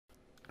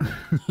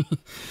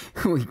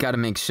We gotta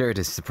make sure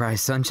to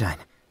surprise Sunshine.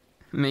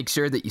 Make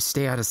sure that you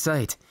stay out of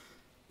sight.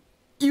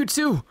 You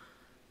too!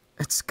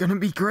 It's gonna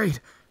be great.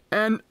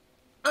 And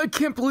I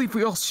can't believe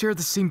we all share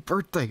the same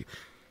birthday.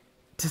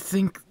 To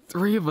think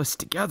 3 of us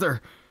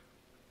together.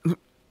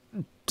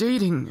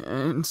 Dating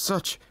and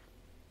such.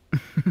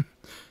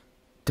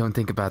 Don't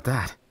think about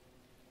that.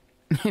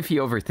 If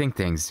you overthink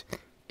things,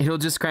 it'll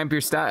just cramp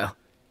your style.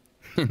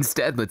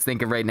 Instead, let's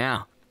think of right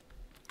now.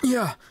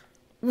 Yeah,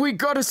 we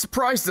gotta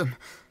surprise them.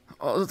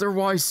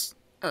 Otherwise,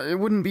 it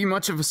wouldn't be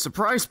much of a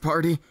surprise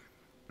party.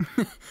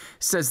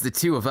 Says the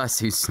 2 of us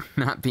who's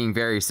not being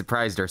very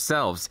surprised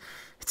ourselves.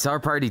 It's our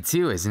party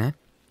too, isn't it?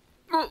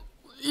 Well,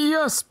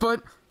 yes,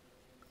 but...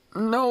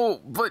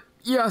 No, but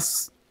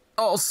yes,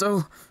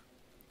 also...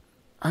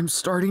 I'm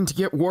starting to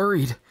get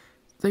worried.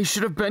 They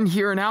should have been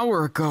here an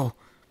hour ago.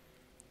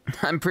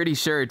 I'm pretty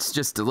sure it's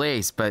just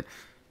delays, but...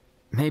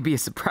 Maybe a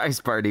surprise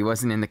party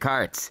wasn't in the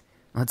cards.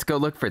 Let's go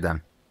look for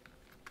them.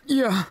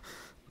 Yeah,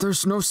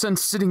 there's no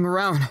sense sitting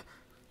around.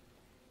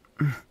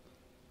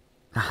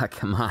 Ah,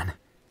 come on.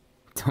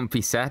 Don't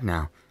be sad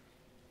now.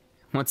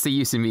 What's the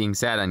use in being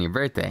sad on your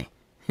birthday?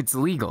 It's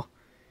legal.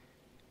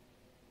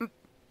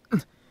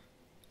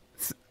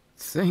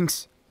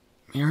 Thanks,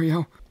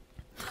 Mirio.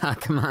 Ah,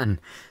 come on.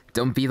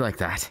 Don't be like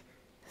that.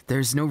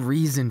 There's no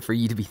reason for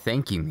you to be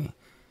thanking me.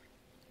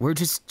 We're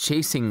just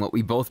chasing what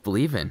we both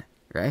believe in,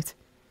 right?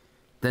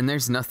 Then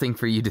there's nothing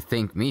for you to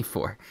thank me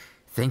for.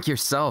 Thank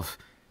yourself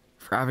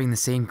for having the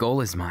same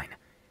goal as mine.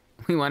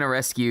 We want to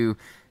rescue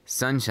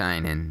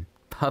Sunshine and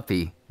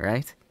Puppy,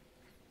 right?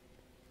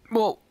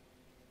 Well,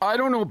 I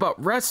don't know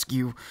about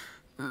rescue.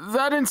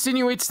 That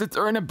insinuates that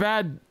they're in a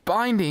bad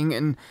binding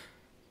and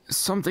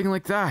something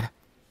like that.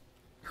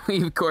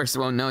 We of course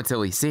won't know till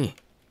we see.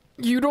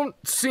 You don't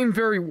seem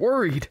very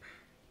worried.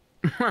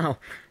 Well,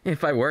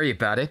 if I worry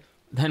about it,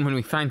 then when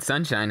we find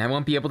Sunshine, I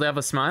won't be able to have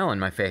a smile on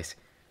my face.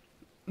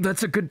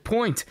 That's a good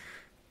point.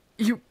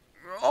 You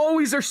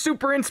always are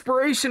super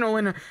inspirational,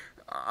 and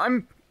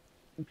I'm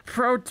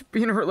proud to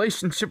be in a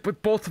relationship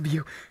with both of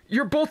you.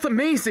 You're both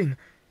amazing.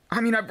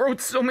 I mean, I've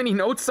wrote so many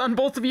notes on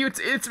both of you.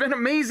 It's been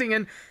amazing,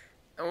 and,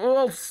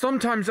 well,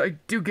 sometimes I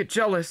do get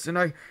jealous, and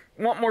I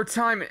want more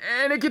time,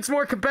 and it gets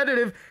more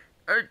competitive.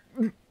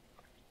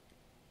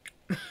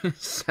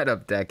 Shut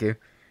up, Deku.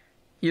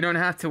 You don't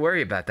have to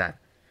worry about that.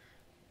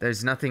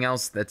 There's nothing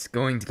else that's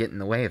going to get in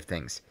the way of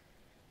things.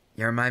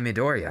 You're my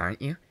Midoriya,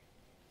 aren't you?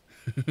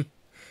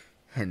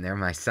 And they're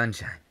my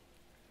Sunshine.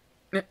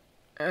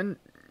 And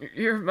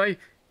you're my...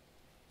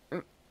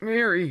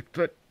 Miri,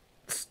 but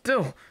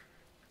still...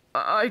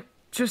 I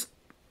just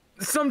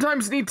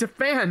sometimes need to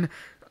fan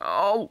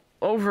all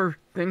over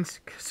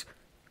things, 'cause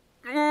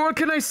what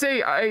can I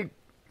say? I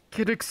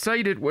get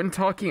excited when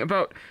talking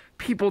about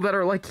people that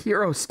are like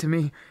heroes to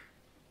me.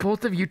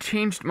 Both of you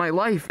changed my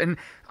life, and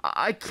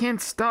I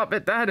can't stop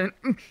at that, and...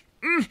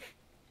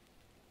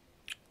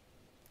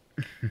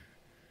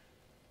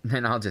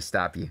 Then I'll just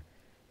stop you.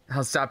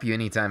 I'll stop you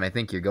anytime I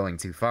think you're going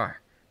too far.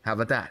 How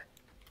about that?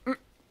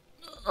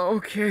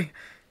 Okay,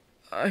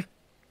 I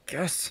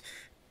guess...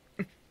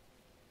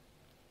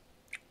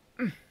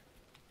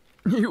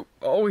 You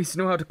always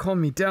know how to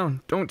calm me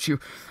down, don't you?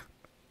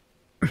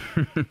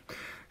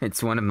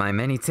 It's one of my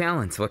many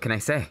talents, what can I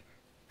say?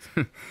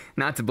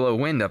 Not to blow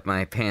wind up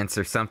my pants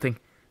or something,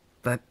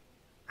 but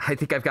I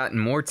think I've gotten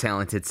more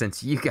talented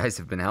since you guys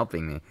have been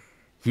helping me.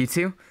 You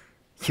two?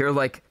 You're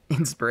like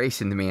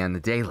inspiration to me on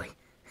the daily,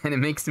 and it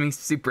makes me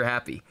super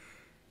happy.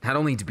 Not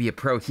only to be a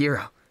pro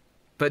hero,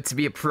 but to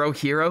be a pro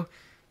hero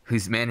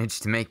who's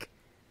managed to make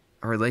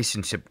a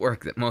relationship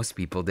work that most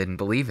people didn't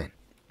believe in.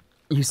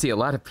 You see, a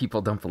lot of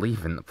people don't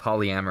believe in the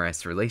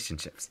polyamorous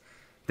relationships.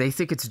 They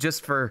think it's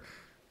just for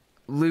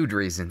lewd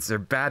reasons or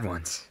bad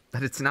ones,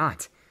 but it's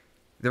not.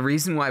 The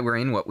reason why we're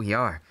in what we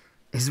are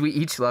is we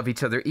each love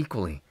each other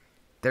equally.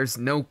 There's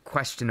no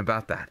question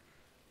about that.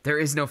 There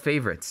is no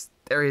favorites.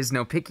 There is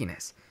no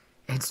pickiness.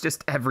 It's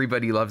just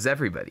everybody loves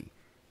everybody.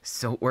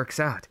 So it works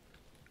out.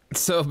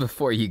 So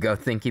before you go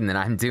thinking that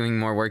I'm doing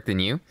more work than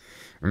you,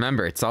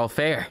 remember, it's all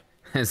fair.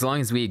 As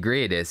long as we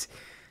agree it is.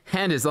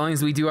 And as long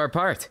as we do our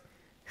part.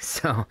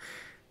 So,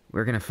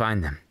 we're gonna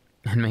find them,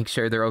 and make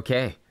sure they're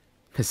okay.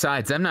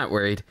 Besides, I'm not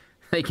worried.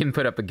 They can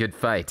put up a good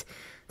fight.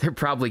 They're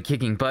probably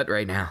kicking butt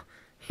right now,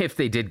 if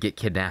they did get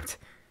kidnapped.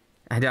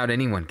 I doubt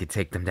anyone could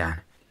take them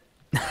down.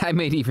 I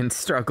might even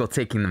struggle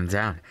taking them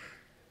down,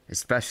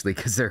 especially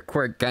because their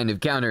quirk kind of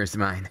counters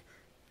mine.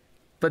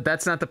 But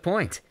that's not the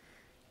point.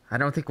 I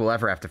don't think we'll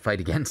ever have to fight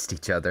against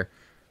each other,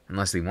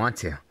 unless we want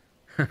to.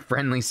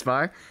 Friendly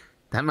spar?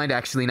 That might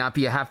actually not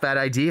be a half bad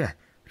idea.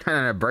 Not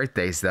on our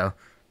birthdays, though.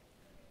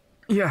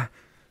 Yeah,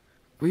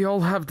 we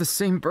all have the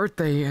same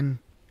birthday, and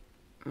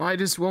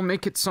might as well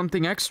make it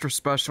something extra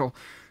special,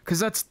 because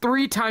that's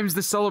 3 times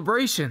the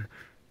celebration.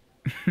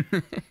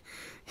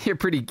 You're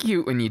pretty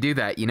cute when you do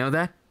that, you know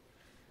that?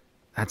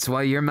 That's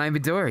why you're my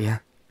Midoriya.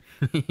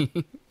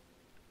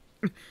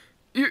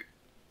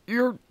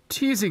 You're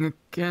teasing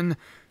again,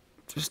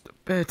 just a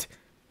bit,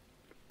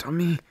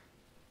 dummy.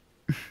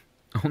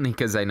 Only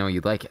because I know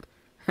you like it.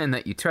 and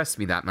that you trust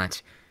me that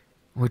much.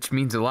 Which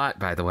means a lot,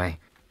 by the way.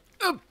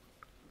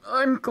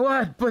 I'm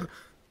glad, but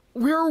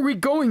where are we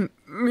going,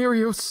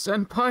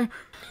 Mirio-senpai?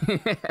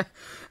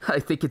 I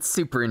think it's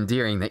super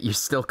endearing that you're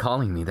still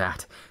calling me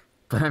that,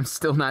 but I'm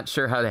still not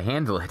sure how to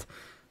handle it.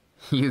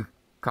 You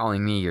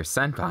calling me your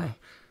senpai?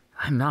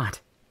 I'm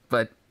not,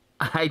 but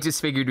I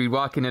just figured we'd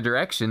walk in a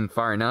direction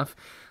far enough,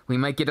 we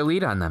might get a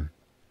lead on them.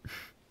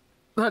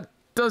 That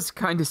does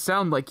kind of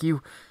sound like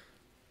you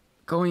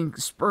going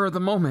spur of the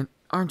moment,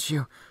 aren't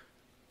you?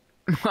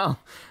 Well,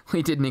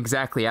 we didn't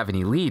exactly have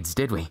any leads,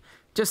 did we?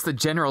 Just the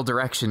general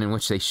direction in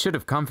which they should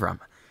have come from.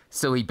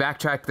 So we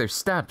backtrack their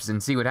steps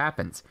and see what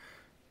happens.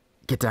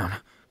 Get down.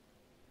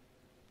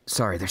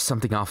 Sorry, there's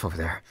something off over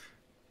there.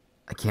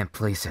 I can't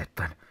place it,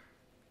 but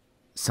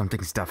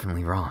something's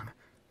definitely wrong.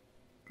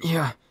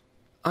 Yeah,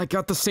 I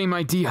got the same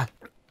idea.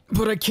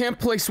 But I can't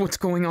place what's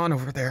going on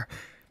over there.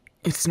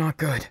 It's not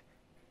good.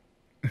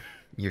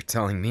 You're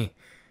telling me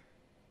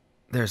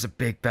there's a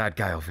big bad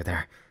guy over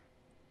there?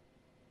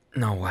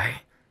 No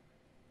way.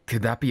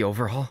 Could that be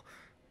Overhaul?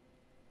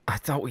 I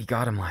thought we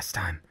got him last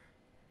time.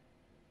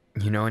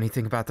 You know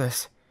anything about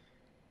this?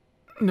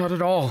 Not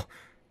at all.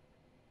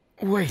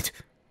 Wait.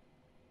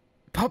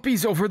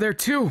 Puppy's over there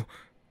too.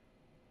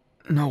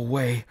 No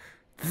way.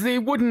 They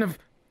wouldn't have...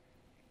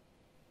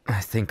 I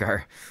think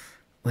our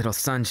little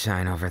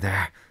sunshine over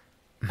there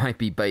might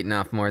be biting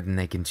off more than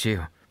they can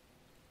chew.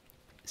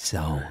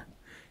 So,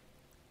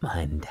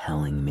 mind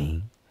telling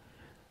me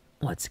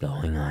what's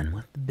going on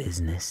with the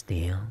business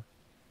deal?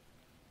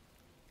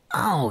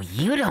 Oh,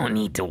 you don't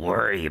need to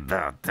worry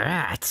about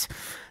that.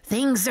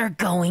 Things are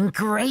going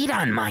great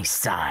on my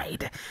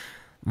side.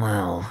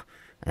 Well,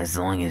 as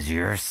long as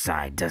your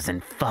side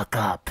doesn't fuck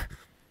up.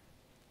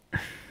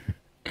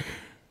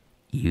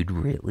 You'd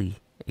really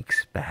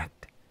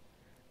expect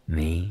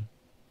me,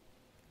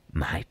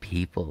 my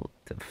people,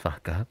 to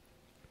fuck up?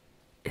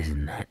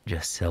 Isn't that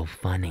just so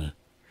funny?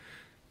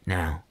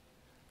 Now,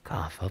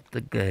 cough up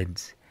the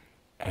goods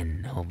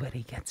and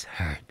nobody gets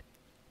hurt.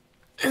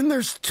 And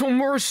there's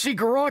Tomura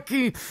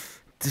Shigaraki!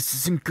 This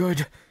isn't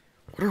good.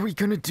 What are we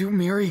gonna do,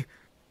 Miri?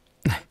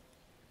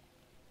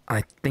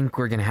 I think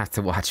we're gonna have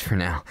to watch for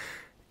now.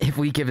 If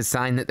we give a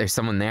sign that there's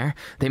someone there,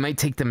 they might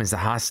take them as a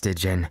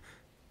hostage and...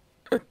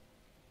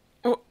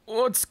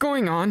 What's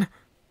going on?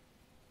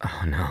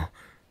 Oh no.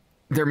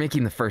 They're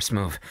making the first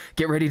move.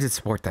 Get ready to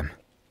support them.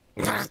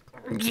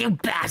 You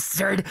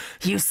bastard!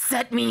 You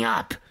set me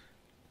up!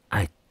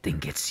 I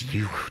think it's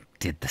you who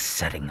did the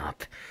setting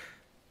up.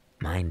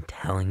 Mind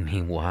telling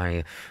me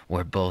why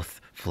we're both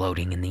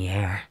floating in the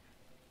air?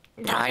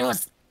 I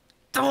was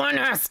the one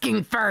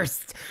asking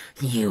first,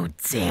 you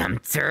damn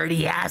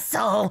dirty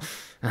asshole!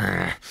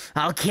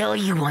 I'll kill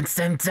you once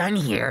I'm done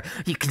here.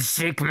 You can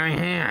shake my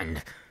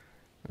hand.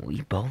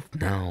 We both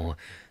know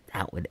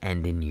that would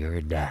end in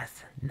your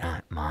death,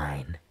 not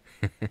mine.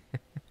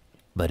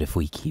 But if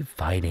we keep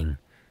fighting,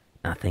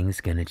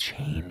 nothing's gonna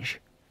change.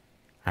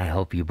 I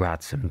hope you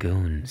brought some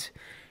goons.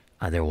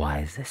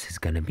 Otherwise, this is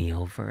gonna be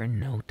over in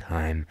no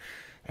time,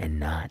 and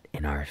not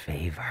in our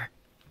favor.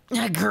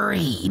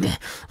 Agreed.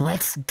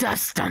 Let's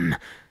dust them.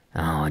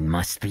 Oh, it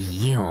must be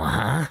you,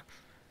 huh?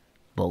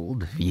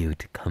 Bold of you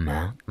to come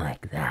out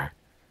like that.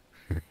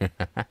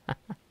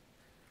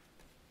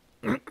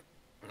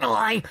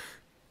 Why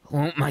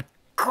won't my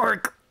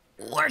cork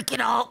work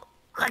at all?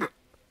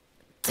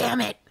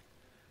 Damn it.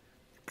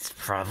 It's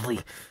probably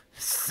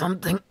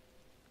something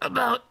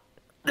about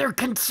their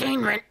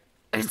containment.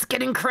 It's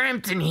getting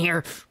cramped in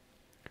here.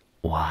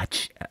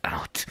 Watch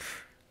out.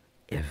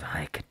 If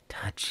I could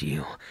touch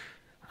you,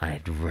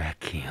 I'd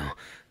wreck you.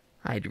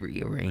 I'd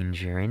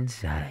rearrange your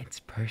insides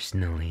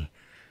personally.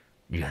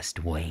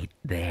 Just wait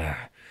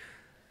there,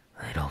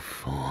 little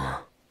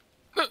fool.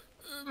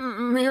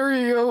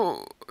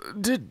 Mirio,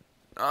 did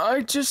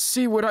I just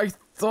see what I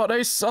thought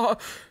I saw?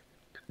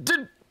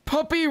 Did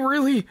Puppy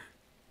really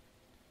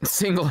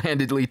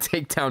Single-handedly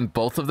take down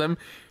both of them?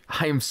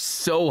 I am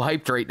so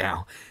hyped right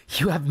now.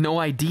 You have no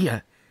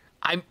idea.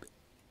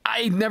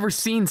 I've never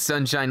seen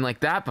Sunshine like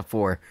that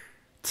before.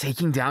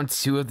 Taking down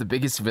two of the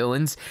biggest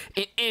villains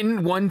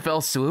in one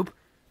fell swoop.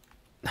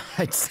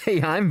 I'd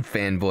say I'm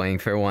fanboying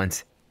for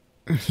once.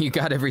 You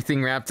got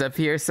everything wrapped up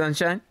here,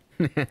 Sunshine?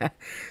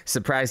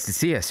 Surprised to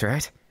see us,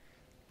 right?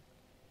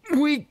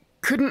 We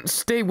couldn't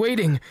stay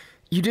waiting.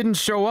 You didn't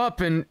show up,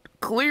 and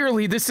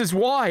clearly this is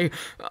why.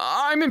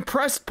 I'm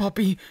impressed,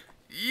 Puppy.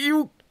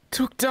 You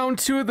took down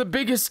two of the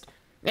biggest...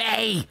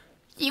 Hey,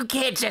 you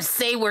can't just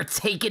say we're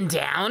taken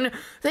down.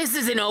 This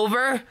isn't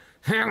over.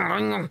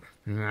 Oh,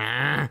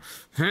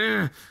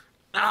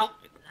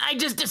 I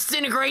just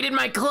disintegrated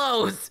my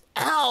clothes.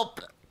 Help!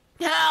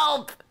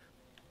 Help!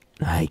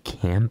 I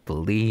can't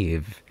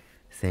believe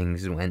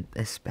things went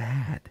this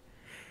bad.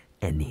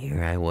 And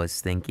here I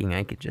was thinking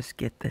I could just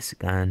get this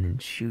gun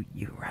and shoot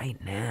you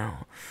right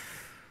now.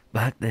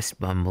 But this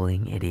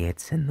bumbling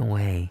idiot's in the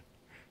way,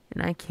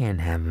 and I can't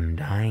have him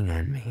dying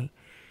on me.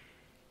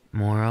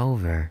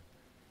 Moreover,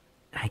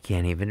 I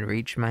can't even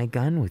reach my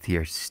gun with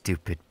your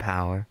stupid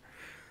power.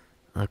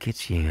 Look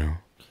at you.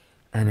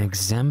 An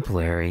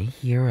exemplary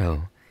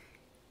hero,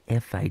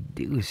 if I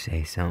do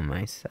say so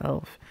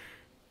myself.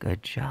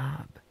 Good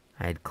job.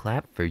 I'd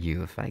clap for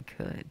you if I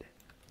could.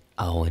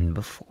 Oh, and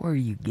before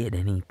you get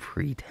any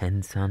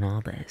pretense on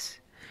all this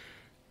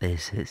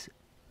is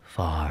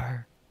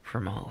far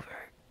from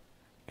over.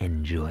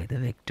 Enjoy the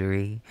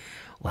victory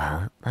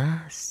while it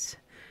lasts.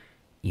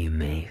 You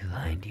may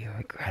find you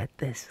regret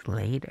this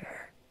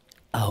later.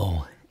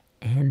 Oh,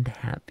 and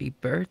happy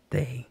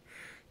birthday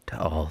to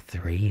all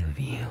three of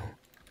you.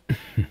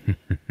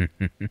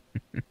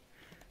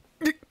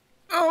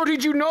 How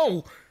did you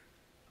know?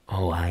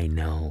 Oh, I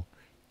know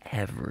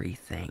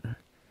everything.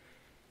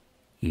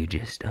 You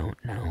just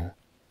don't know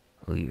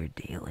who you're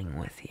dealing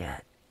with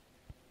yet.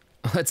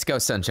 Let's go,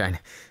 Sunshine.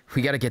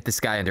 We gotta get this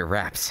guy under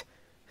wraps,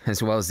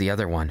 as well as the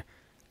other one.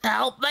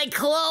 Help my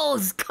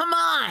clothes! Come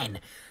on!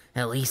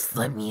 At least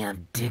let me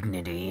have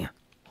dignity.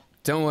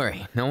 Don't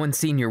worry, no one's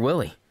seen your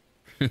Willy.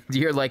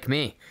 You're like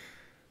me.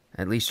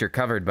 At least you're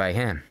covered by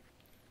him.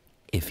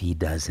 If he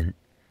doesn't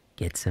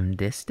get some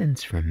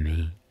distance from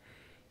me,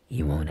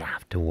 you won't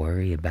have to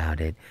worry about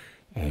it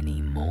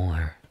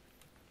anymore.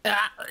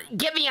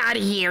 Get me out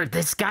of here!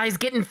 This guy's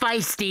getting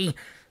feisty!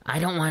 I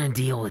don't want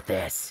to deal with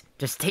this.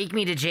 Just take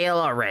me to jail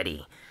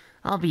already.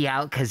 I'll be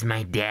out because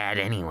my dad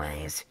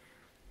anyways.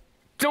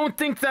 Don't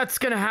think that's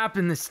gonna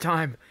happen this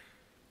time.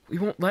 We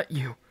won't let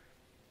you.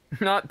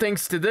 Not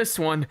thanks to this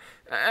one.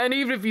 And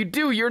even if you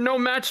do, you're no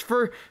match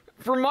for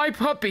my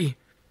puppy.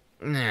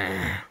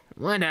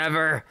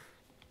 Whatever.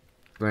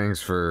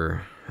 Thanks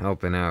for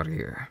helping out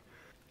here.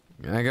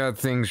 I got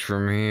things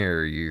from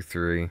here, you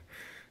three.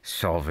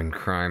 Solving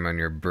crime on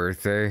your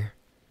birthday.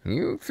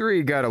 You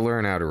three gotta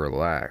learn how to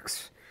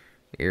relax.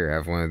 Here,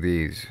 have one of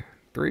these.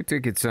 3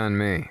 tickets on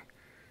me.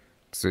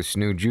 It's this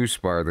new juice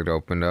bar that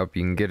opened up.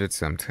 You can get it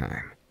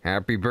sometime.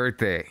 Happy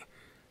birthday.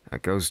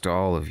 That goes to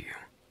all of you.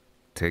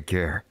 Take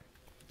care.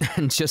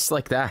 And just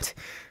like that,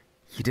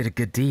 you did a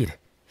good deed.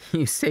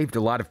 You saved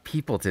a lot of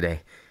people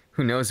today.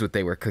 Who knows what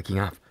they were cooking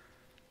up.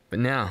 But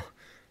now,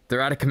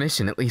 they're out of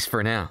commission, at least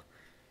for now.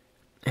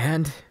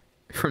 And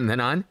from then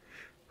on,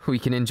 we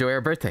can enjoy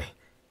our birthday.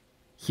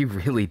 You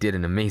really did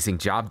an amazing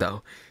job,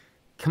 though.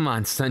 Come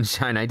on,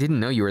 Sunshine, I didn't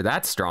know you were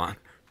that strong.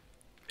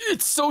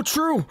 It's so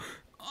true.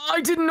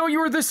 I didn't know you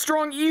were this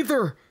strong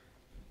either.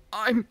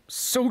 I'm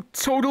so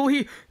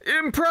totally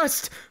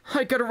impressed.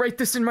 I gotta write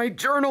this in my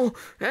journal.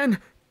 And,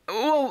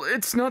 well,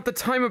 it's not the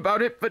time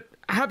about it, but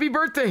happy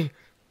birthday.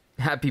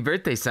 Happy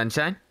birthday,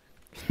 Sunshine.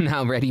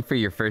 Now ready for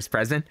your first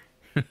present?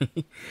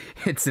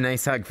 It's a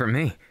nice hug from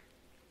me.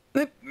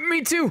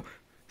 Me too.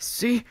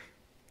 See?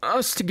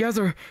 Us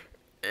together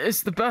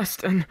is the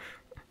best, and...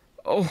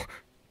 Oh,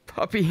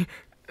 puppy.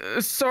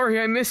 Sorry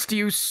I missed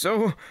you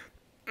so...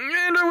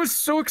 And I was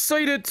so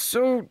excited,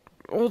 so...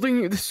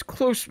 Holding you this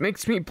close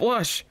makes me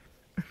blush.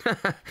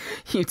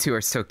 You two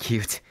are so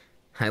cute.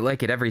 I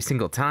like it every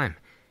single time.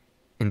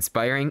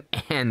 Inspiring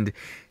and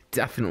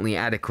definitely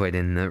adequate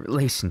in the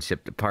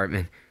relationship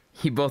department.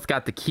 You both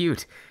got the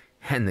cute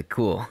and the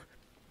cool.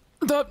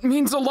 That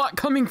means a lot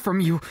coming from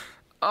you.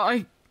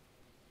 I'm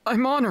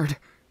honored.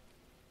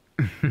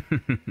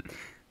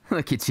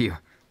 Look at you.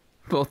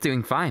 Both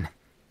doing fine.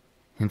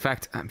 In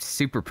fact, I'm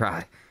super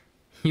proud.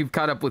 You've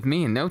caught up with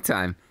me in no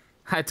time.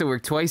 I have to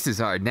work twice as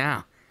hard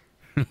now.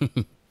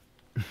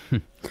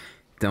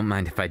 Don't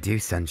mind if I do,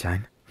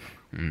 Sunshine.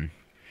 I'm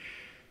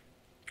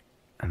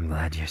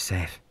glad you're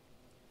safe.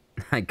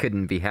 I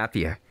couldn't be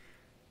happier.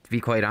 To be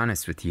quite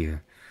honest with you.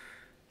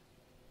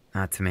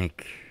 Not to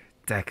make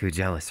Deku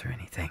jealous or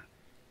anything.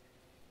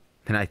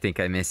 But I think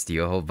I missed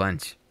you a whole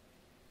bunch.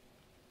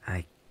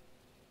 I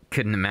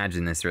couldn't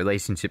imagine this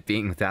relationship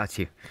being without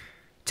you.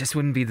 Just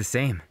wouldn't be the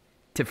same.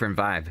 Different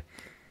vibe.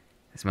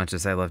 As much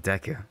as I love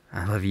Deku,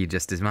 I love you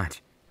just as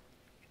much.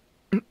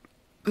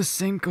 The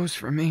same goes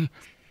for me.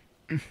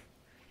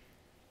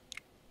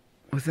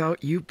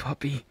 Without you,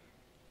 puppy,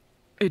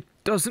 it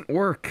doesn't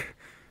work.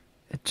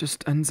 It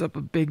just ends up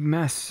a big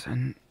mess,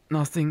 and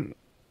nothing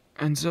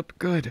ends up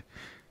good.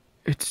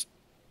 It's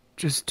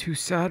just too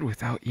sad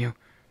without you.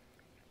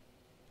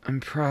 I'm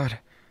proud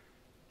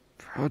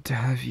to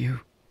have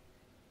you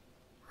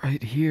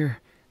right here.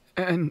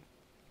 And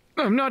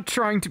I'm not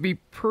trying to be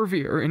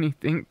pervy or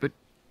anything, but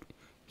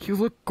you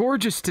look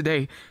gorgeous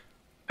today.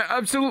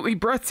 Absolutely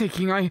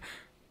breathtaking. I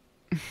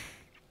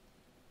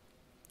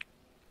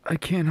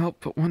can't help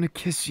but want to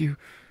kiss you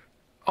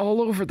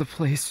all over the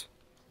place.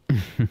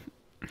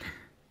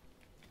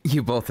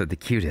 You both are the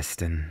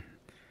cutest, and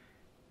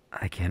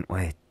I can't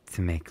wait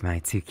to make my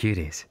 2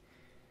 cuties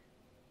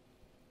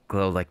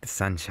glow like the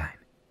sunshine.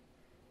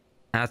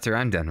 After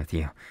I'm done with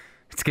you,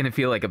 it's gonna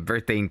feel like a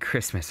birthday and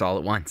Christmas all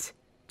at once.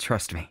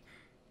 Trust me.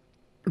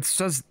 It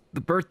says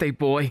the birthday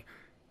boy.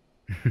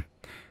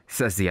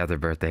 Says the other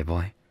birthday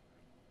boy.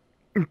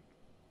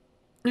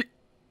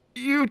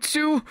 You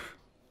too?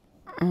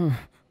 Oh,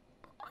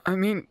 I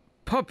mean,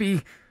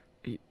 puppy,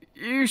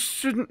 you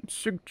shouldn't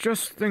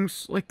suggest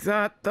things like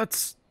that.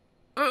 That's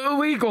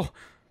illegal.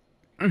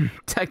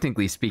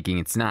 Technically speaking,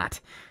 it's not.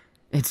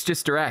 It's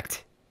just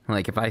direct.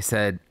 Like if I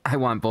said, I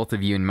want both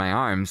of you in my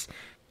arms,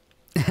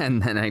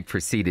 and then I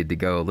proceeded to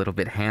go a little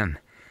bit ham,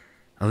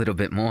 a little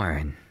bit more,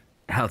 and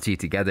held you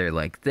together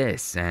like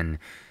this, and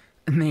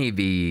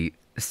maybe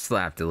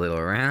slapped a little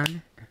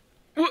around.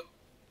 What?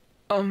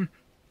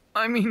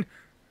 I mean...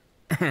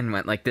 And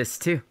went like this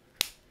too.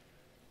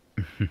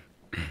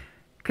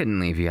 Couldn't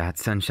leave you out,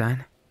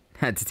 sunshine.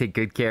 Had to take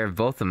good care of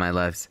both of my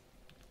loves.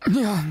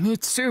 Yeah, me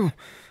too.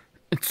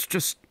 It's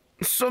just...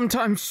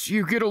 sometimes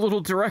you get a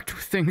little direct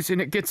with things and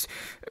it gets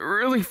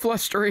really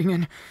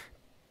frustrating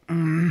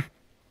and...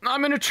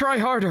 I'm gonna try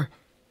harder.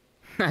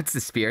 That's the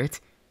spirit.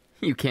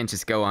 You can't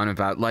just go on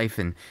about life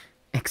and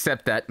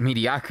accept that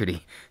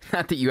mediocrity.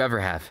 Not that you ever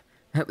have.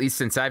 At least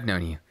since I've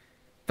known you.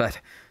 But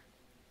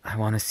I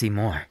want to see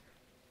more.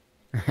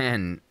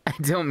 And I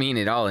don't mean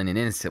it all in an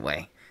innocent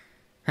way.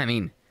 I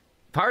mean,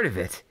 part of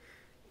it.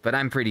 But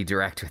I'm pretty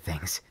direct with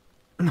things.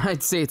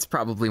 I'd say it's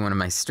probably one of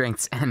my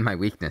strengths and my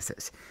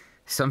weaknesses.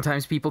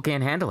 Sometimes people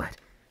can't handle it.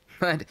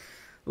 But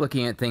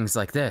looking at things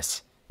like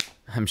this,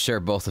 I'm sure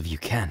both of you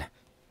can.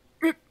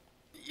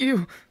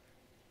 You...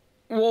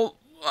 Well,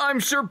 I'm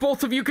sure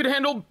both of you could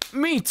handle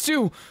me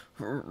too.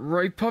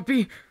 Right,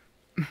 puppy?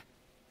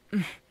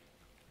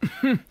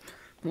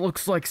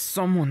 Looks like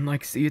someone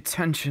likes the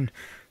attention.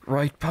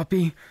 Right,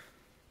 puppy?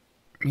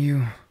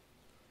 You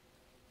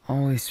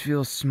always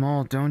feel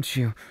small, don't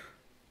you?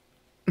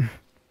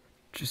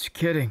 Just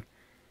kidding.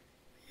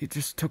 You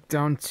just took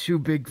down 2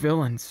 big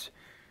villains.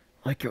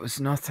 Like it was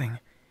nothing.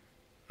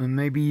 But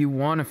maybe you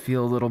want to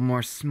feel a little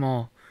more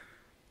small.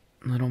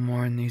 A little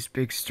more in these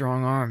big,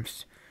 strong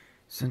arms.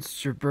 Since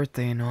it's your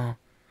birthday and all.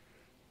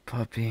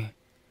 Puppy.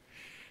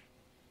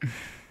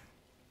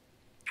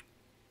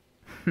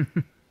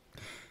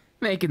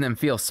 Making them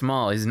feel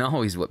small isn't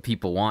always what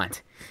people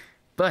want.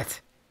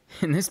 But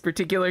in this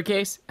particular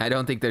case, I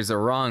don't think there's a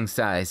wrong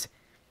size.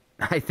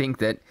 I think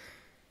that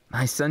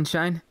my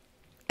sunshine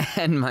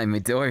and my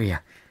Midoriya,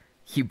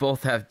 you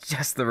both have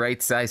just the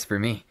right size for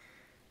me.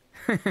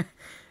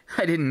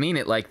 I didn't mean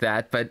it like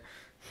that, but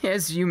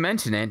as you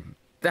mention it,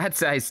 that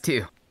size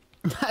too.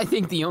 I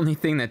think the only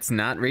thing that's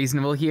not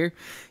reasonable here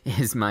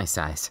is my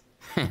size.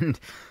 And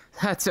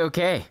that's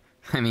okay.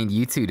 I mean,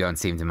 you two don't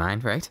seem to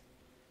mind, right?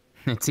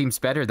 It seems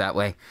better that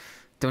way.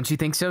 Don't you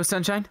think so,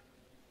 Sunshine?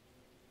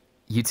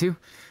 You two?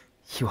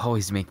 You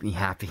always make me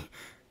happy.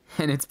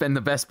 And it's been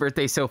the best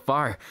birthday so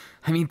far.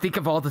 I mean, think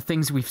of all the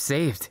things we've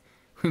saved.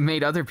 We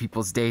made other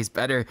people's days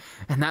better,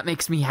 and that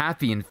makes me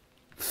happy and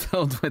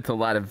filled with a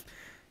lot of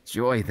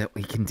joy that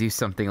we can do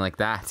something like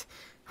that.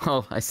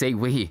 Well, I say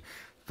we,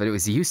 but it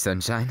was you,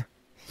 Sunshine.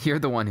 You're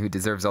the one who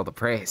deserves all the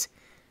praise.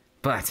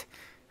 But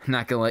I'm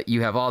not gonna let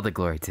you have all the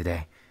glory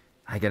today.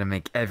 I gotta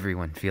make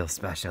everyone feel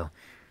special.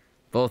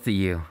 Both of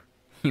you.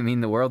 You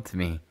mean the world to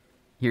me.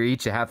 You're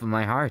each a half of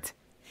my heart.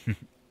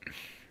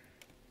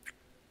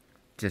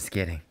 Just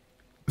kidding.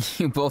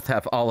 You both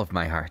have all of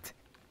my heart.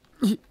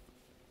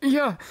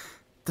 Yeah,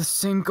 the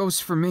same goes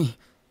for me.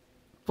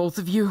 Both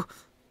of you,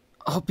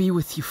 I'll be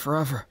with you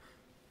forever.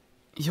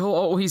 You'll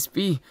always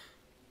be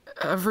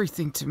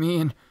everything to me,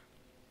 and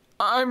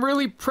I'm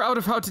really proud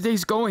of how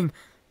today's going.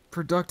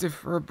 Productive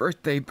for a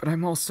birthday, but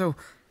I'm also...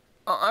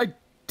 I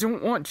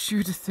don't want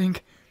you to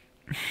think...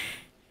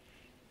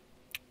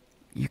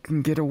 You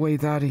can get away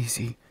that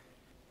easy.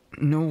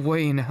 No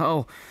way in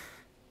hell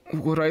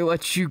would I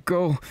let you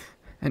go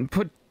and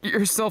put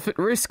yourself at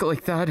risk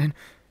like that and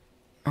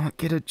not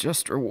get a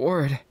just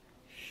reward.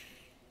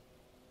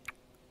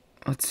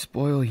 Let's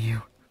spoil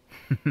you.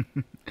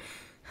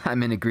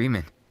 I'm in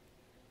agreement.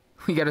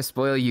 We gotta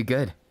spoil you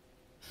good.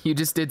 You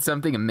just did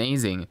something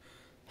amazing.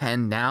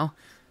 And now,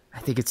 I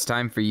think it's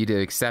time for you to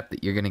accept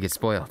that you're gonna get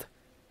spoiled.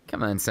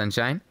 Come on,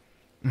 Sunshine.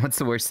 What's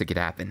the worst that could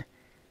happen?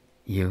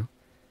 You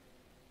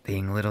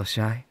being a little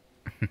shy?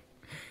 You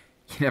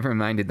never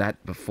minded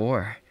that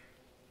before.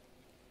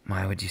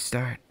 Why would you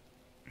start?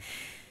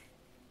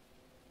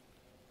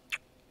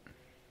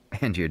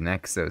 And your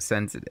neck's so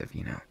sensitive,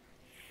 you know.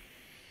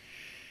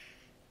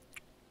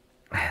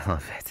 I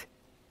love it.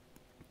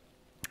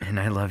 And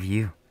I love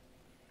you.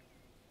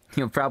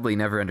 You'll probably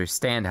never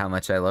understand how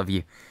much I love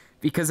you,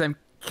 because I'm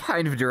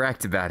kind of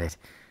direct about it.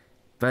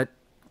 But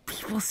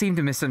people seem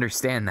to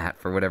misunderstand that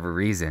for whatever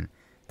reason.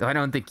 Though I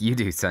don't think you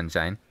do,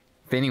 Sunshine.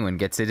 If anyone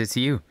gets it, it's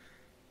you.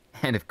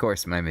 And of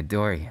course, my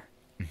Midoriya.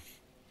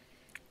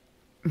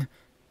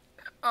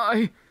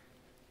 I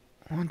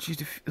want you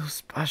to feel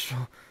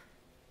special.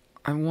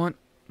 I want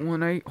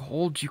when I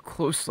hold you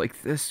close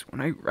like this,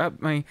 when I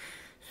wrap my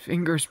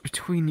fingers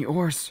between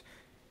yours,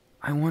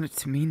 I want it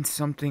to mean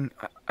something.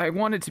 I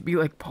want it to be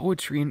like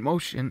poetry in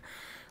motion.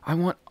 I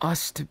want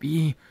us to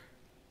be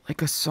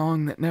like a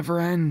song that never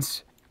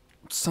ends.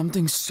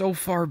 Something so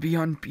far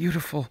beyond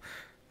beautiful.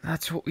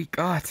 That's what we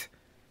got.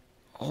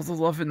 All the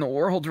love in the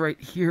world right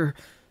here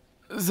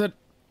that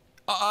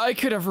I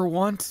could ever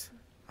want.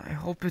 I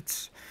hope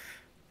it's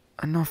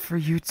enough for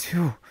you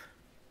too.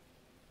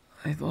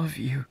 I love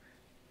you.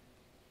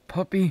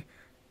 Puppy,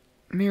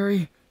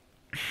 Miri.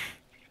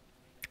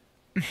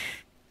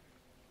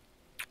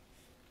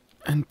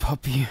 And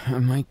puppy, I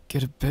might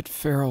get a bit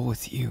feral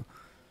with you,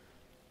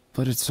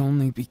 but it's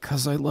only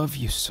because I love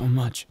you so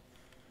much.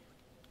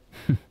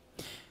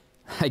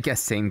 I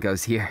guess same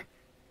goes here.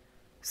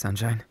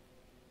 Sunshine,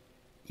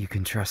 you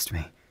can trust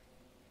me.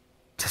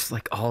 Just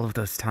like all of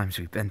those times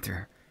we've been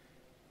through.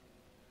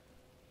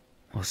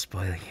 We'll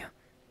spoil you.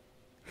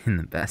 In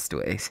the best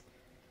ways.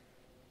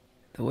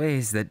 The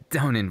ways that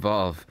don't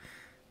involve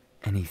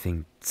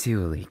anything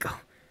too illegal.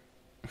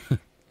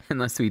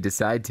 Unless we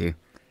decide to.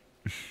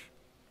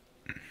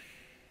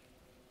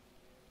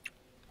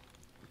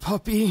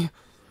 Puppy,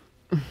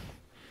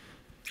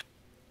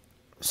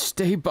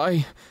 stay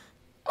by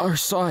our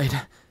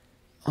side.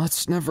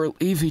 Let's never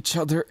leave each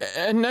other.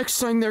 And next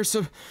time there's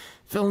a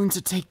villain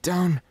to take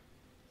down,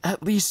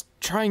 at least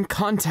try and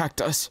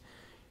contact us.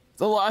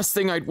 The last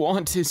thing I'd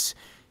want is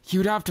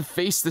you'd have to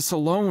face this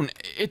alone.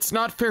 It's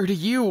not fair to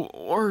you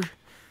or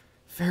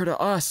fair to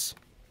us.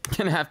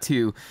 Gonna have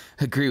to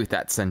agree with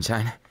that,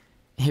 Sunshine.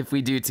 If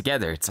we do it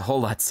together, it's a whole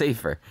lot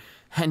safer.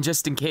 And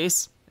just in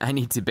case, I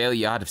need to bail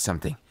you out of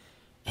something.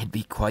 It'd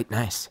be quite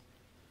nice.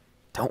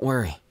 Don't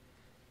worry.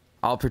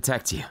 I'll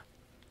protect you.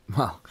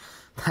 Well,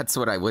 that's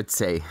what I would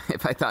say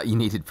if I thought you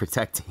needed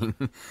protecting.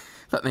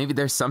 But maybe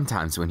there's some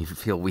times when you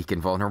feel weak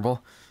and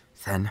vulnerable.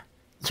 Then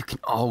you can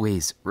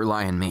always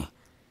rely on me.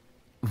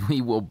 We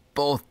will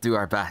both do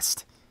our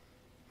best.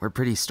 We're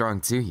pretty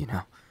strong too, you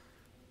know.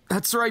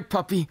 That's right,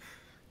 puppy.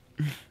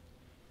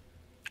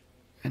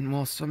 And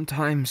while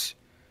sometimes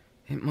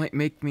it might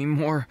make me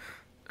more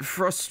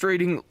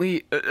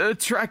frustratingly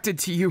attracted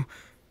to you,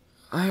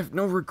 I have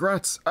no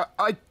regrets.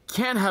 I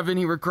can't have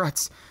any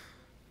regrets.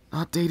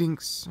 Not dating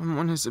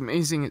someone as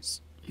amazing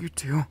as you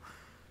two.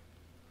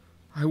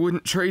 I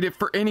wouldn't trade it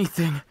for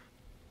anything.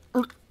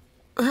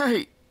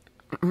 Hey,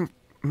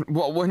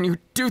 well, when you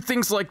do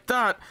things like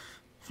that,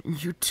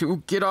 you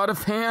two get out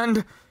of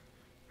hand.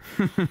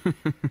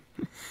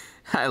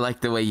 I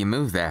like the way you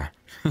move there.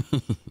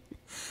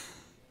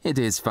 It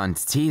is fun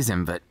to tease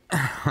him, but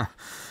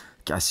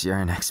guess you're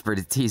an expert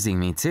at teasing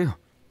me too.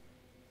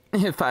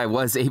 If I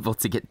was able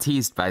to get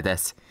teased by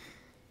this,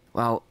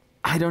 well,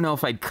 I don't know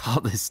if I'd call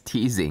this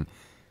teasing,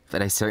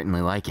 but I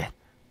certainly like it,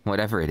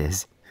 whatever it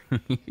is.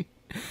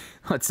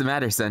 What's the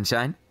matter,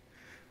 Sunshine?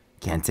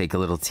 Can't take a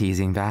little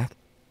teasing back?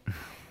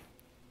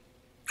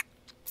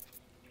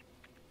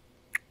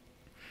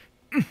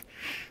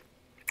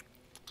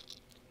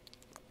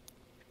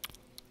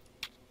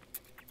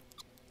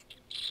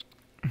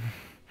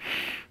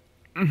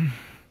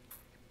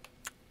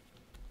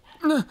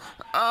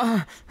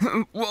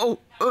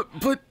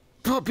 But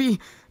puppy,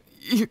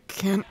 you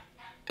can't.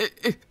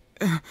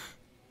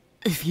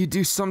 If you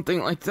do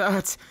something like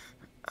that,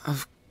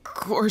 of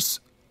course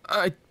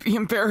I'd be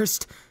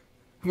embarrassed,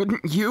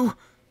 wouldn't you?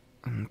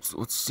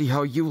 Let's see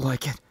how you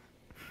like it.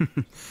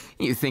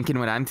 You thinking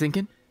what I'm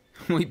thinking?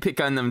 We pick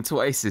on them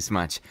twice as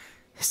much,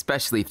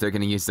 especially if they're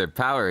gonna use their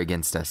power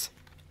against us.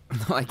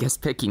 Though I guess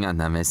picking on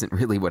them isn't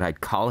really what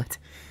I'd call it.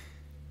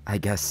 I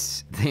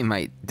guess they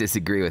might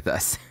disagree with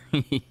us.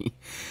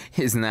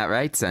 Isn't that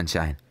right,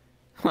 Sunshine?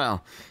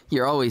 Well,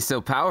 you're always so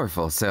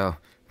powerful, so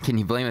can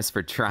you blame us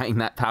for trying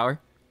that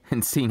power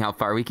and seeing how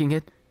far we can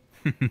get?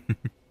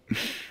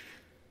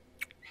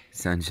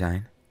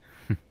 Sunshine,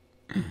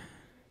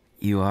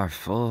 you are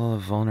full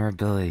of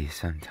vulnerability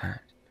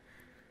sometimes.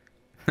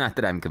 Not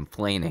that I'm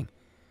complaining.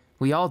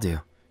 We all do.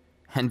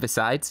 And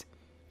besides,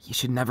 you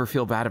should never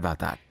feel bad about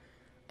that.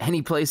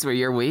 Any place where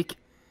you're weak,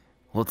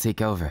 we'll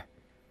take over.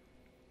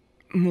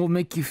 We'll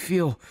make you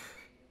feel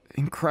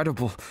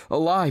incredible,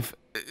 alive,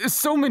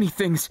 so many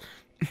things.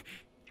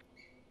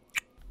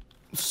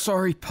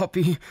 Sorry,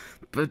 puppy,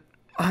 but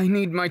I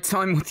need my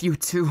time with you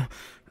too.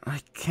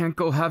 I can't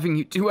go having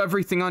you do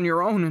everything on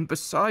your own, and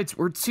besides,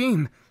 we're a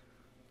team.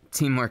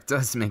 Teamwork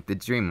does make the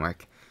dream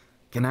work.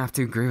 Gonna have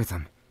to agree with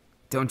him.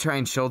 Don't try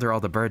and shoulder all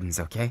the burdens,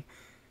 okay?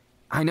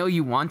 I know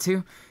you want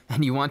to,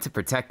 and you want to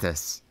protect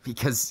us,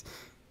 because,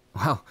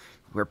 well,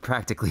 we're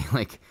practically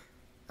like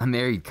a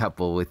married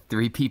couple with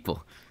 3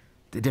 people.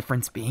 The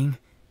difference being,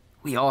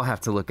 we all have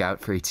to look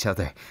out for each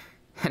other.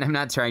 And I'm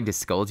not trying to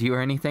scold you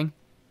or anything,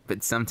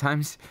 but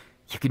sometimes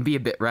you can be a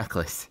bit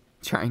reckless,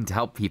 trying to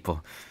help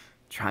people,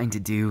 trying to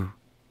do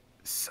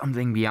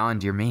something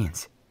beyond your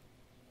means.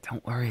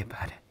 Don't worry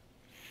about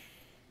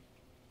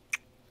it.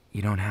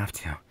 You don't have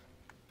to.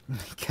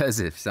 Because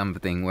if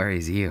something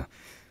worries you,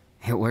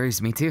 it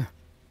worries me too.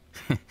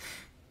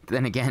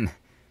 Then again,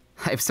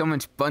 I have so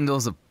much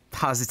bundles of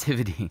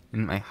positivity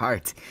in my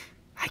heart,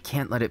 I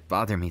can't let it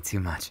bother me too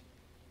much.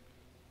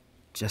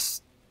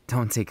 Just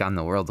don't take on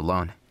the world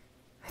alone.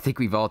 I think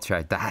we've all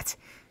tried that.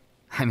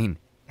 I mean,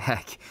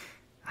 heck,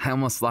 I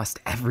almost lost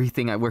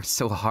everything I worked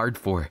so hard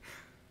for,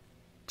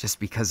 just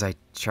because I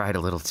tried a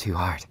little too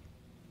hard.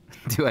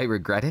 Do I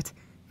regret it?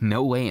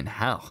 No way in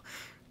hell.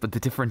 But the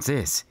difference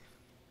is,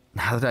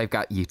 now that I've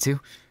got you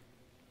two,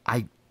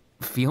 I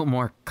feel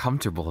more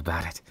comfortable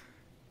about it.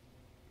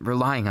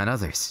 Relying on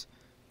others.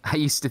 I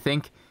used to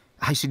think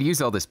I should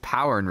use all this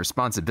power and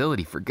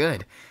responsibility for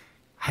good.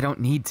 I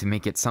don't need to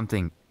make it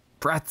something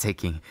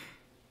breathtaking,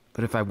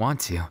 but if I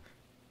want to,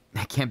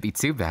 That can't be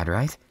too bad,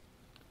 right?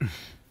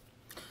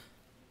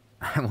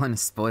 I want to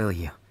spoil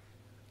you.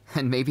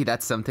 And maybe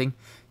that's something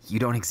you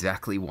don't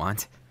exactly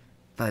want,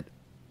 but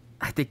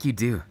I think you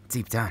do,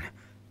 deep down.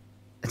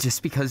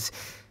 Just because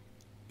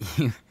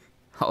you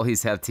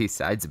always have two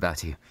sides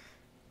about you.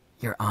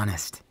 You're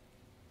honest,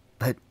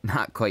 but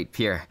not quite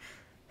pure,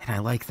 and I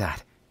like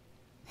that.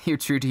 You're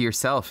true to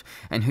yourself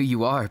and who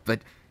you are,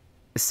 but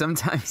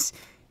sometimes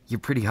you're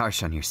pretty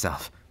harsh on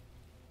yourself.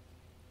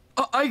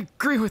 I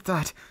agree with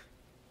that.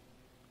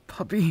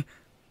 Puppy,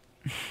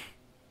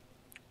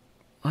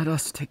 let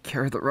us take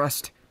care of the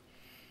rest.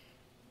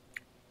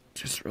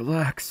 Just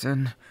relax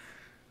and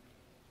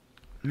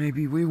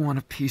maybe we want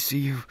a piece of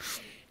you.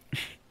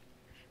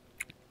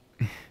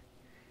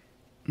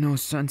 No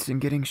sense in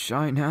getting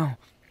shy now.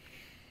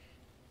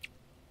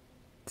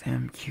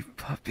 Damn cute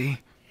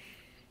puppy.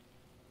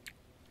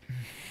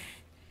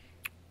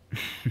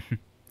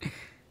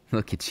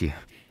 Look at you.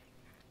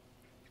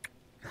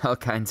 All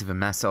kinds of a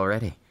mess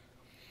already.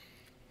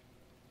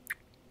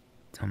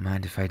 Don't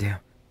mind if I do,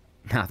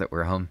 now that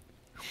we're home.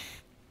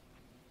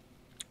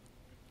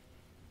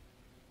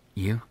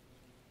 You?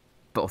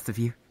 Both of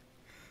you?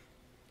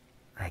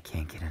 I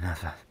can't get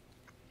enough of.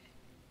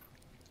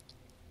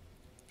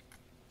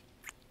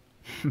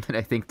 But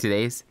I think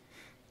today's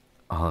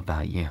all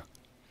about you.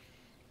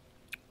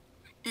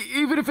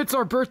 Even if it's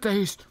our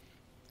birthdays,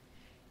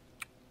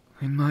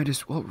 we might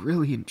as well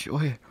really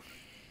enjoy it.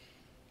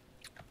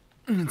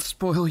 And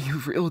spoil you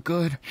real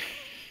good.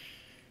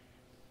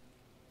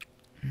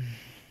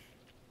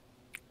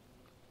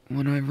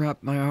 When I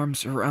wrap my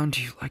arms around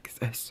you like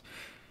this,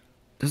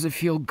 does it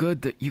feel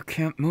good that you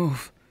can't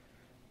move?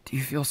 Do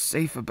you feel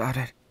safe about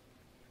it?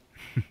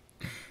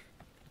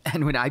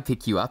 And when I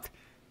pick you up,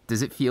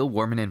 does it feel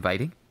warm and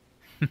inviting?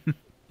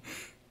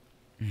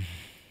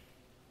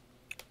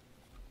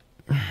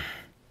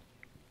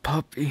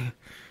 Puppy.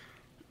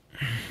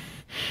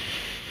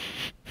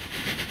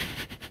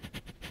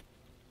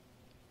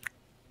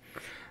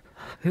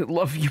 I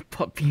love you,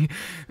 puppy.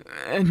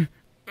 And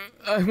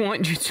I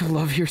want you to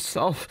love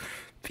yourself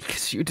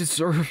because you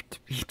deserve to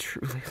be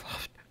truly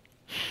loved.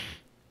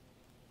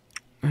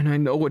 And I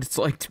know what it's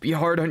like to be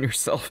hard on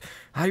yourself.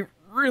 I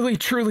really,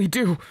 truly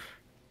do.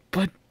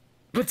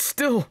 But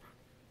still.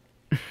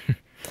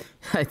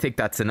 I think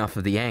that's enough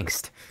of the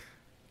angst.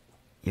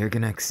 You're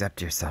gonna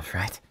accept yourself,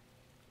 right?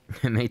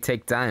 It may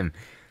take time,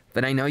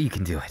 but I know you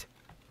can do it.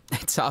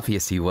 It's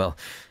obvious you will,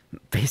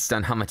 based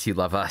on how much you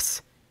love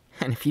us.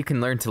 And if you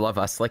can learn to love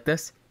us like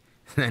this,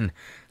 then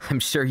I'm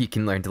sure you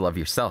can learn to love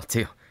yourself,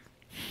 too.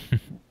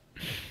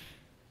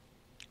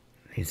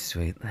 These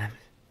sweet lips.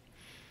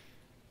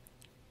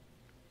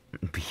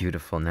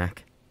 Beautiful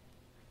neck.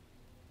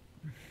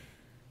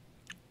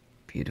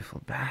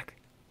 Beautiful back.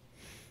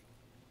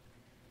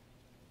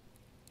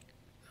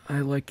 I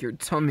like your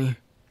tummy.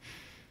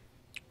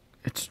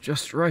 It's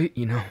just right,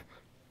 you know.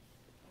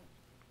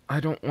 I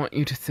don't want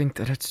you to think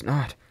that it's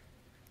not.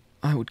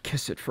 I would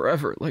kiss it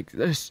forever like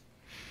this.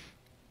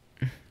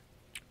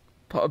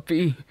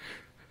 Puppy.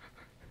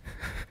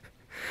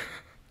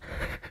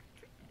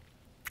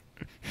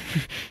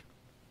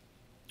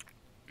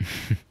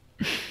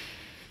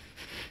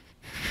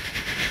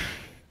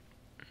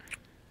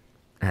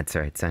 That's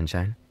right,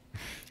 sunshine.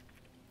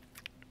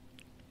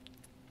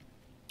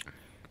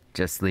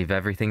 Just leave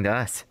everything to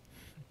us.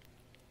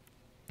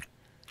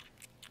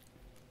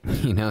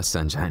 You know,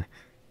 sunshine,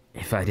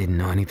 if I didn't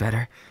know any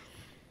better,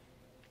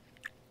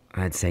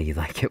 I'd say you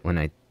like it when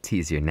I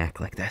tease your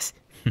neck like this.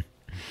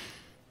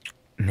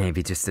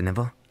 Maybe just a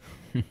nibble?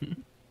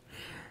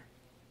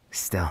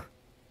 Still,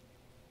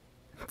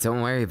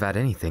 don't worry about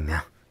anything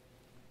now.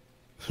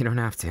 You don't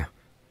have to.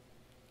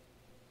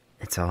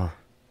 It's all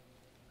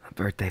a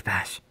birthday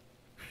bash.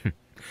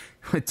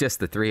 With just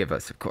the three of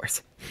us, of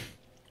course.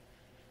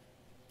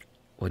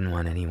 Wouldn't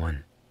want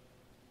anyone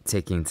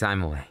taking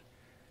time away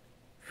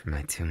from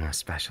my two most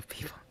special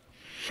people.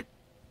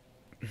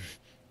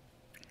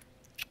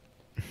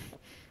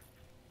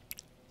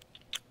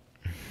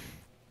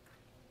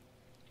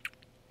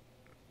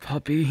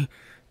 Puppy.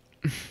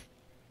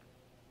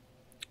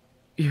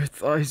 Your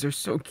thighs are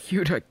so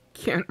cute, I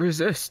can't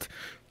resist.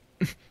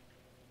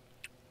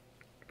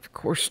 Of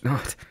course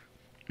not.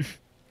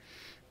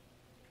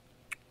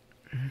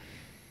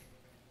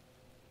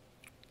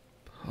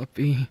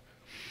 Puppy.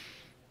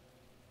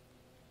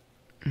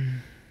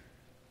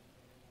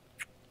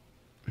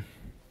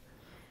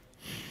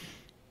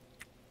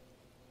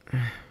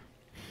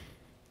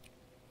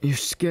 Your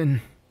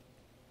skin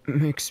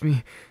makes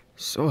me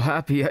so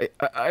happy.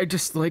 I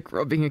just like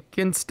rubbing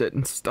against it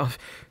and stuff.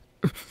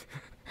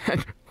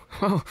 And,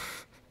 well,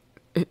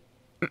 it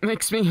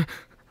makes me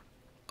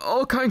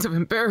all kinds of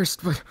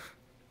embarrassed, but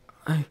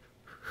I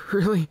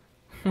really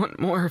want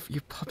more of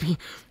you, puppy.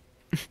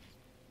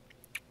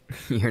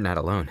 You're not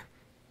alone.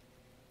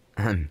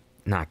 I'm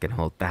not gonna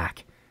hold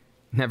back.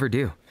 Never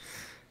do.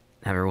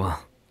 Never will.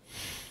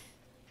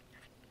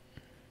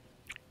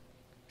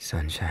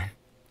 Sunshine.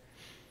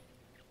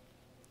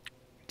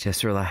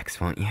 Just relax,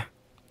 won't you?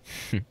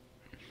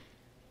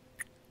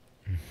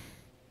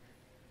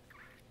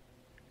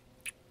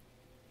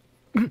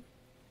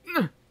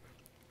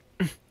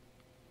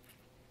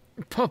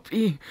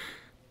 puppy.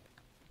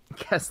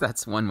 Guess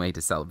that's one way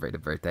to celebrate a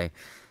birthday.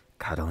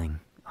 Cuddling,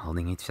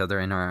 holding each other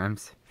in our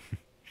arms.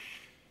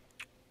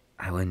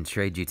 I wouldn't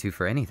trade you two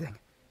for anything.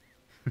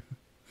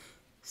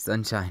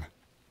 Sunshine,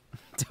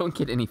 don't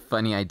get any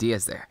funny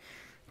ideas there.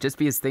 Just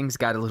because things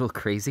got a little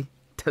crazy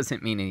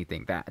doesn't mean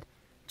anything bad.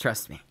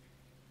 Trust me.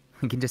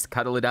 We can just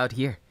cuddle it out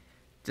here,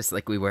 just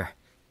like we were.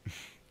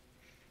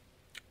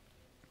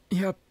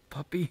 Yeah,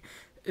 puppy.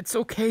 It's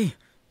okay.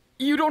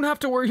 You don't have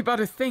to worry about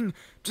a thing.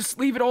 Just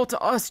leave it all to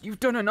us. You've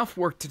done enough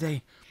work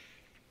today.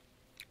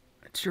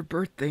 It's your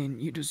birthday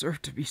and you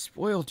deserve to be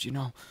spoiled, you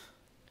know.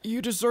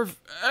 You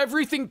deserve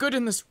everything good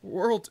in this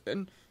world,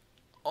 and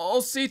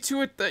I'll see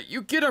to it that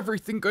you get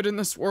everything good in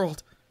this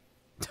world.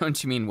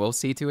 Don't you mean we'll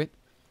see to it?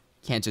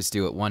 Can't just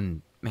do it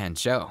one-man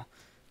show.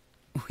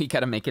 We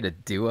gotta make it a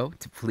duo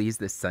to please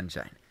this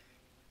Sunshine.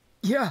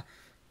 Yeah,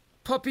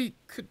 puppy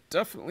could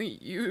definitely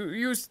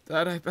use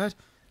that, I bet.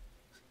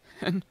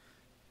 And,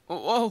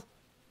 well,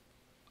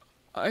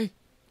 I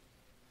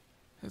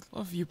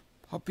love you,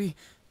 puppy,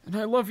 and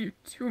I love you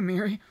too,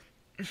 Miri.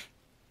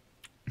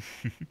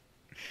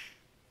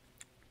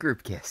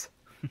 Group kiss.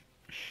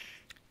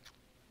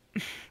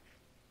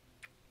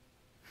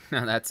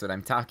 Now that's what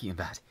I'm talking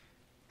about.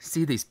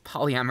 See these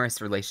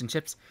polyamorous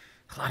relationships?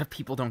 A lot of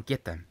people don't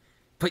get them.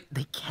 But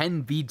they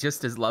can be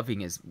just as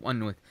loving as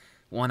one with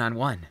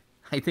one-on-one.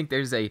 I think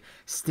there's a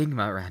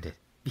stigma around it,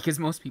 because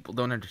most people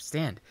don't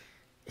understand.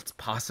 It's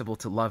possible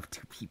to love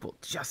two people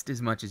just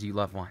as much as you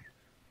love one.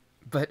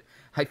 But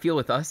I feel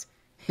with us,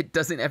 it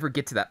doesn't ever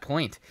get to that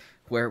point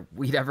where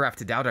we'd ever have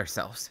to doubt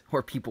ourselves,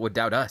 or people would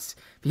doubt us,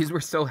 because we're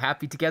so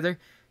happy together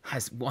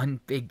as one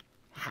big,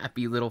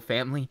 happy little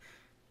family.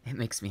 It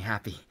makes me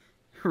happy.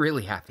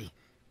 Really happy.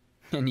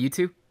 And you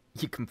two,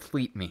 you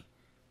complete me.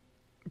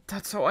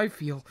 That's how I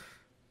feel.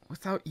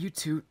 Without you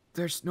two,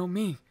 there's no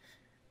me.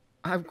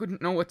 I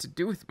wouldn't know what to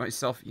do with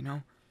myself, you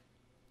know.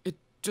 It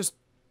just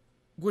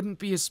wouldn't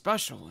be as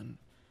special, and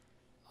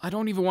I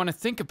don't even want to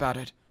think about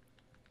it.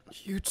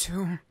 You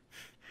two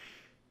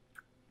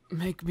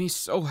make me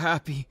so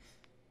happy,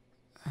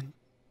 and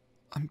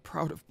I'm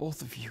proud of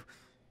both of you.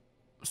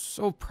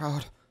 So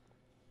proud,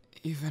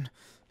 even.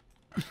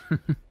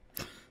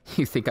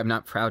 You think I'm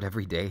not proud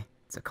every day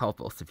to call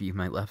both of you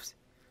my loves?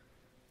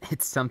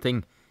 It's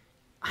something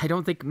I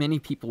don't think many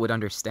people would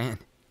understand,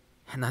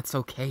 and that's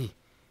okay.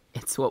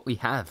 It's what we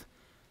have.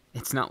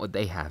 It's not what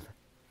they have,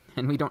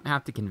 and we don't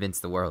have to convince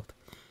the world.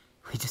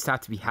 We just have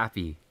to be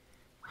happy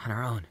on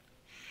our own.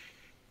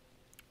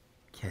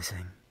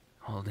 Kissing,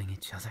 holding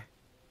each other.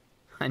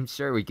 I'm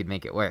sure we could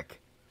make it work.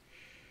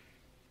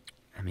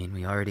 I mean,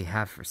 we already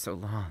have for so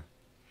long.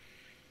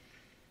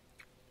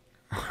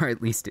 Or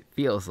at least it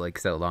feels like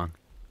so long.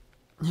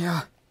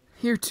 Yeah,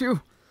 here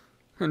too.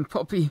 And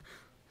puppy,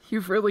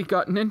 you've really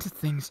gotten into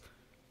things.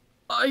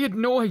 I had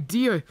no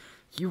idea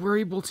you were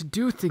able to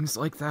do things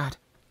like that.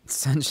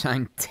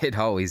 Sunshine did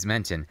always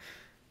mention.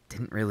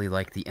 Didn't really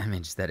like the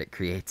image that it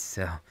creates,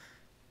 so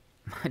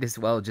might as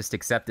well just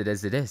accept it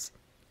as it is.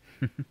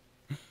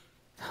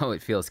 Oh,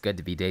 it feels good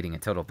to be dating a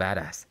total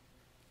badass.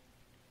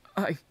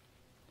 I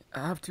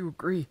have to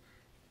agree.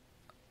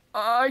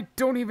 I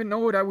don't even know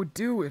what I would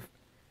do if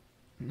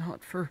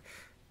not for,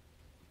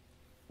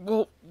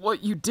 well,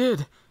 what you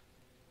did.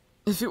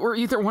 If it were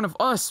either one of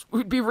us,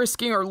 we'd be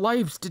risking our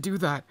lives to do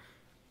that.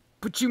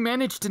 But you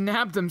managed to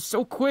nab them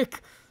so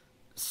quick,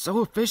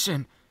 so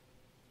efficient.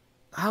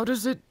 How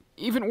does it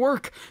even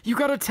work? You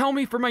gotta tell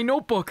me for my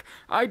notebook.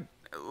 I'd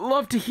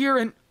love to hear.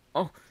 And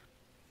oh,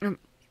 I'm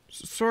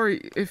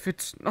sorry if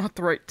it's not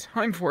the right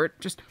time for it.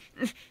 Just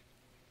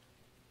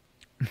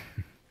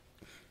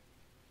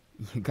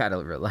You gotta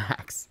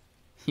relax.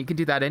 You can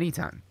do that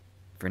anytime.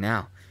 For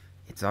now,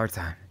 it's our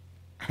time.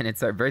 And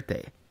it's our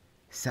birthday.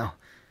 So,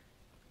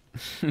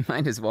 we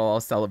might as well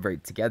all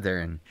celebrate together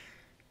and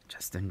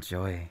just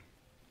enjoy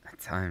a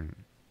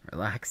time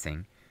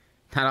relaxing.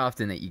 Not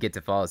often that you get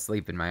to fall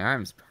asleep in my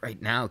arms, but right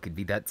now could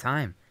be that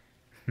time.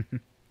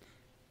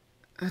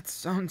 that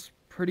sounds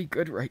pretty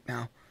good right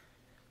now.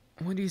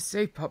 What do you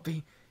say,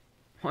 puppy?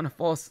 Want to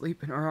fall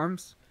asleep in our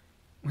arms?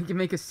 We can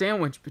make a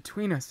sandwich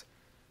between us.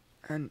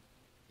 And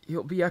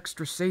you'll be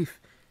extra safe.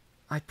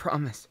 I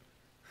promise.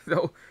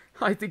 Though,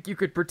 I think you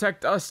could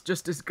protect us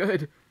just as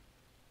good.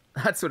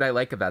 That's what I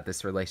like about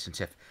this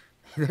relationship.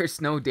 There's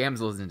no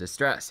damsels in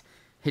distress.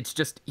 It's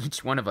just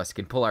each one of us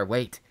can pull our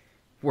weight.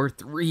 We're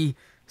 3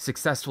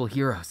 successful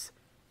heroes.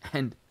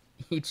 And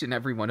each and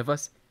every one of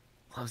us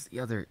loves the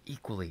other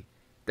equally.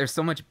 There's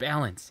so much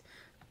balance.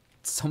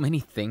 So many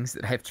things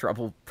that I have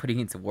trouble putting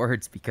into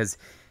words because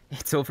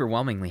it's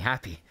overwhelmingly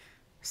happy.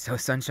 So,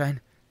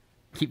 Sunshine,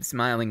 keep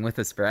smiling with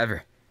us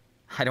forever.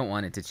 I don't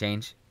want it to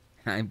change.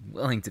 And I'm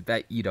willing to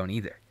bet you don't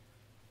either.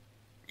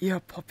 Yeah,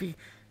 puppy.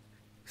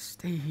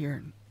 Stay here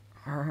in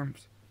our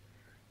arms.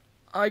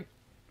 I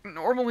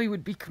normally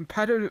would be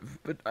competitive,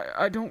 but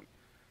I don't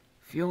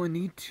feel a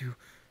need to.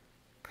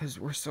 Because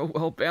we're so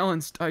well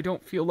balanced, I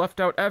don't feel left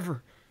out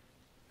ever.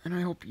 And I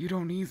hope you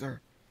don't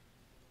either.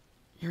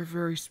 You're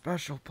very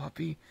special,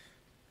 puppy.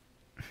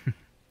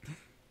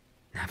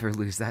 never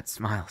lose that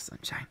smile,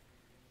 Sunshine.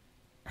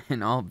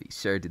 And I'll be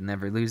sure to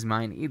never lose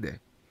mine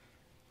either.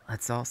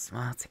 Let's all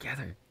smile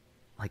together,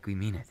 like we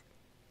mean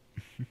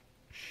it.